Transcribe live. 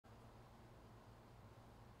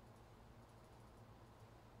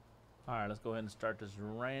All right, let's go ahead and start this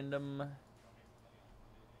random.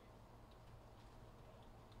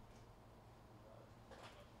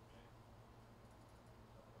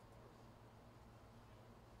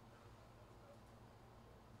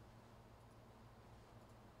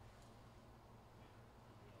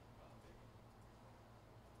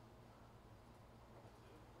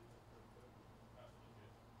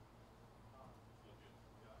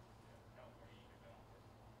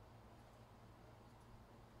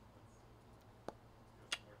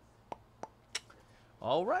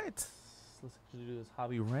 All right, let's actually do this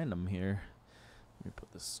hobby random here. Let me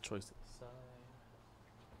put this choice to the side.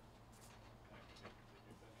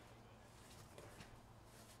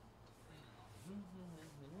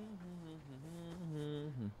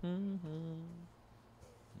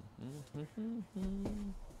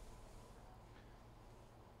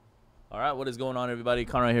 All right, what is going on, everybody?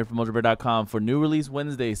 Connor right here from Mojobreak.com for New Release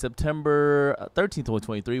Wednesday, September 13th,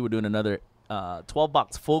 2023. We're doing another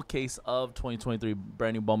 12-box full case of 2023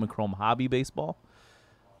 brand new Bowman Chrome Hobby Baseball.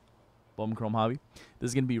 Bowman Chrome Hobby. This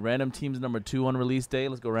is going to be random teams number 2 on release day.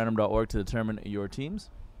 Let's go random.org to determine your teams.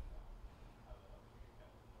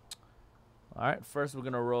 All right, first we're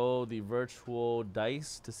going to roll the virtual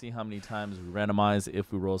dice to see how many times we randomize.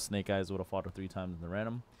 If we roll snake eyes, it would have fought 3 times in the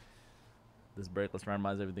random. This break, let's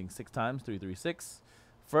randomize everything 6 times. 3, 3, 6.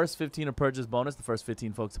 First 15 to purchase bonus. The first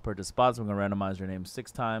 15 folks to purchase spots. We're going to randomize your name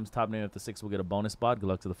 6 times. Top name after 6 will get a bonus spot. Good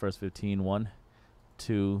luck to the first 15. 1,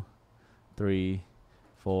 2, 3,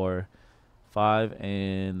 4, 5.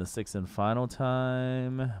 And the 6th and final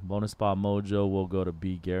time. Bonus spot mojo will go to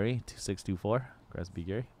B. Gary. 2624. Congrats, B.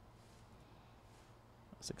 Gary.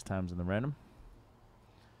 6 times in the random.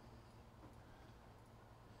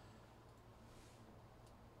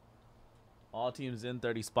 All teams in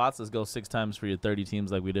 30 spots. Let's go 6 times for your 30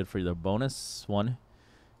 teams like we did for the bonus. 1,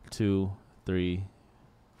 2, 3,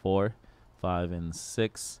 4, 5, and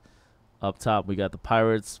 6. Up top, we got the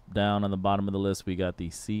Pirates. Down on the bottom of the list, we got the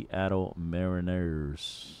Seattle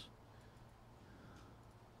Mariners.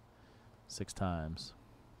 6 times.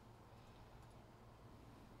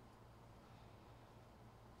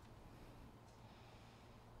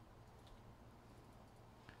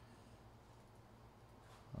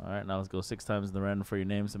 All right, now let's go 6 times in the random for your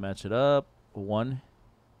names to match it up. 1,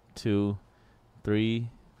 2, 3,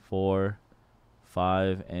 4,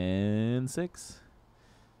 5, and 6.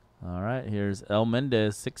 All right, here's El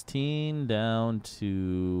Mendez, 16 down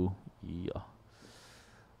to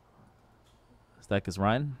Stack is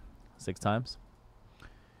Ryan, 6 times.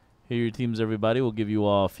 Here are your teams, everybody. We'll give you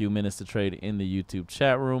all a few minutes to trade in the YouTube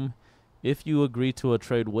chat room. If you agree to a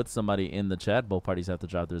trade with somebody in the chat, both parties have to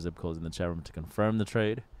drop their zip codes in the chat room to confirm the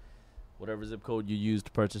trade. Whatever zip code you use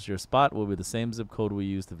to purchase your spot will be the same zip code we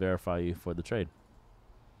use to verify you for the trade.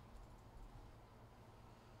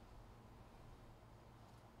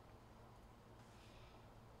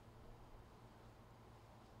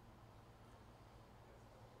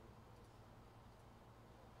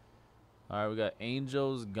 All right, we got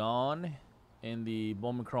Angels gone in the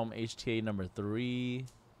Bowman Chrome HTA number 3.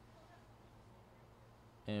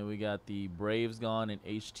 And we got the Braves gone in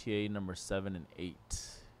HTA number 7 and 8.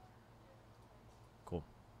 Cool.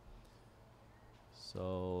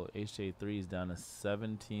 So HTA 3 is down to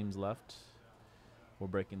 7 teams left. We're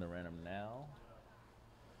breaking the random now.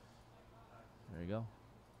 There you go.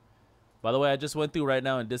 By the way, I just went through right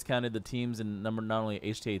now and discounted the teams in number not only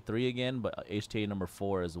HTA 3 again, but HTA number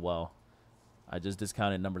 4 as well. I just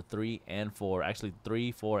discounted number 3 and 4. Actually,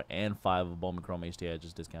 3, 4, and 5 of Bowman Chrome HTA I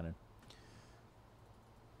just discounted.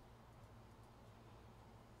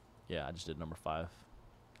 Yeah, I just did number 5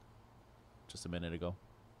 just a minute ago.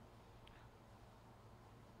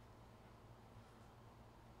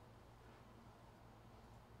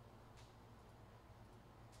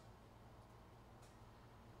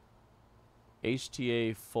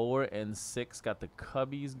 HTA 4 and 6 got the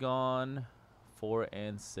Cubbies gone. 4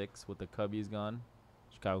 and 6 with the Cubbies gone.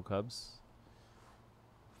 Chicago Cubs.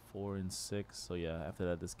 4 and 6. So, yeah, after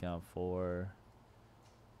that discount, 4.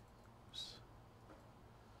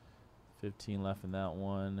 15 left in that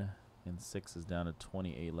one. And 6 is down to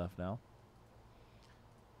 28 left now.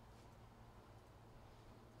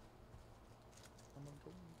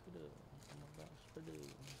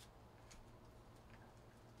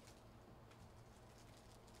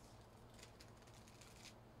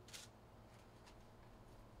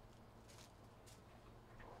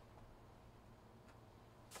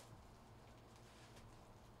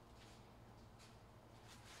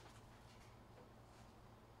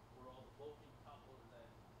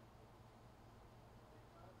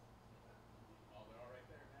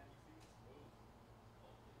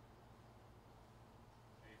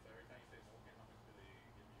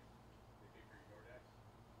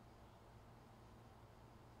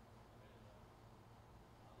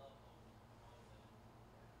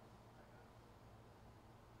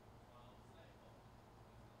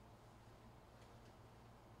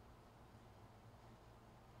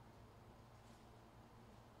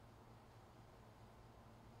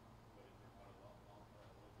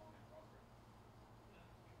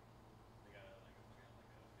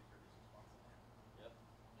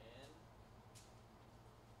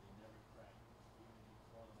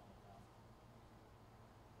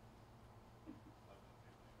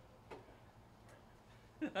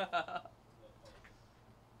 Yep.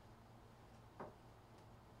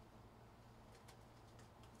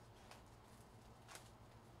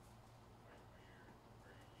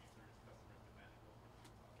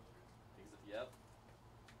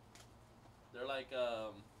 They're like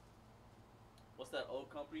what's that old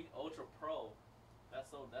company? Ultra Pro. That's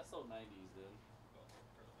so 90s, dude.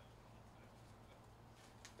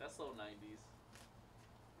 That's so 90s.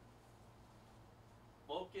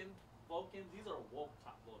 Vulcan, Vulcan. These are woke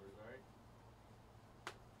top loaders, all right?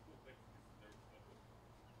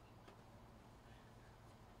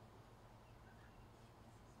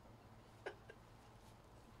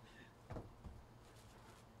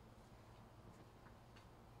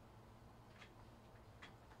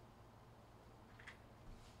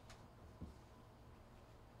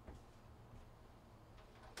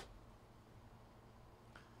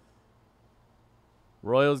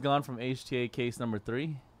 Royals gone from HTA case number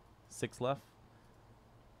 3. 6 left.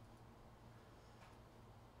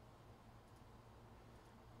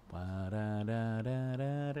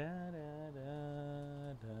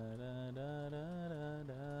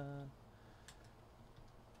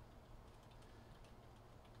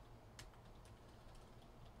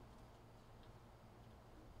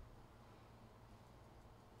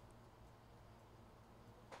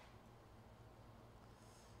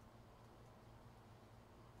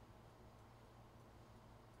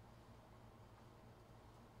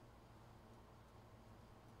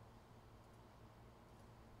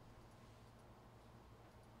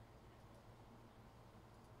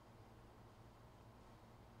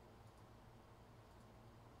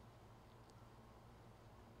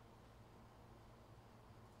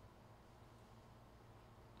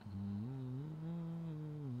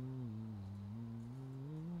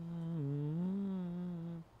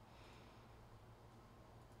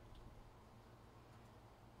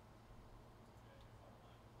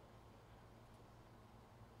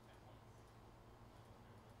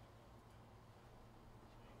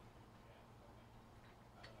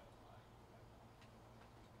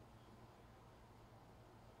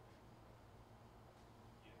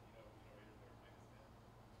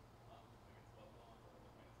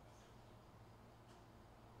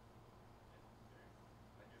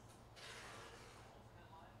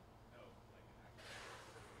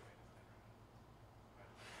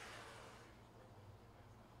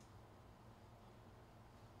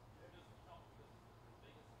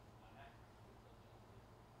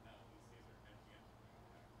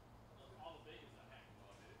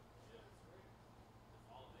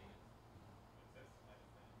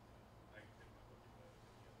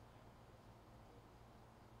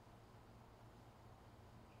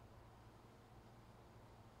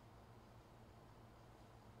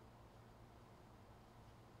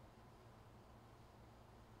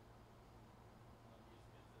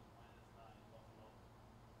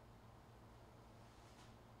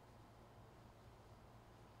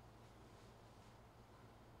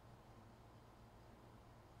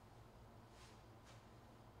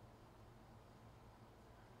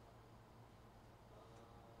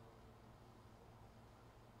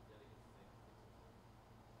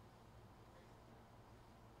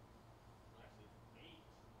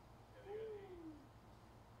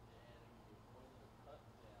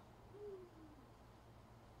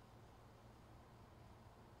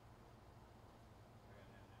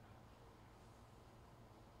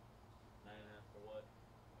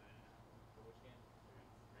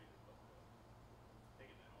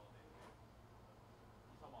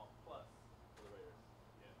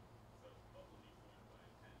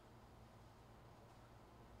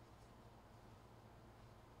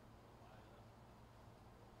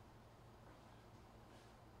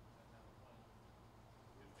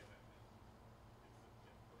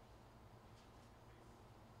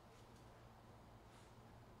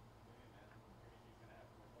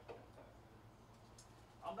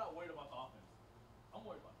 I'm not worried about the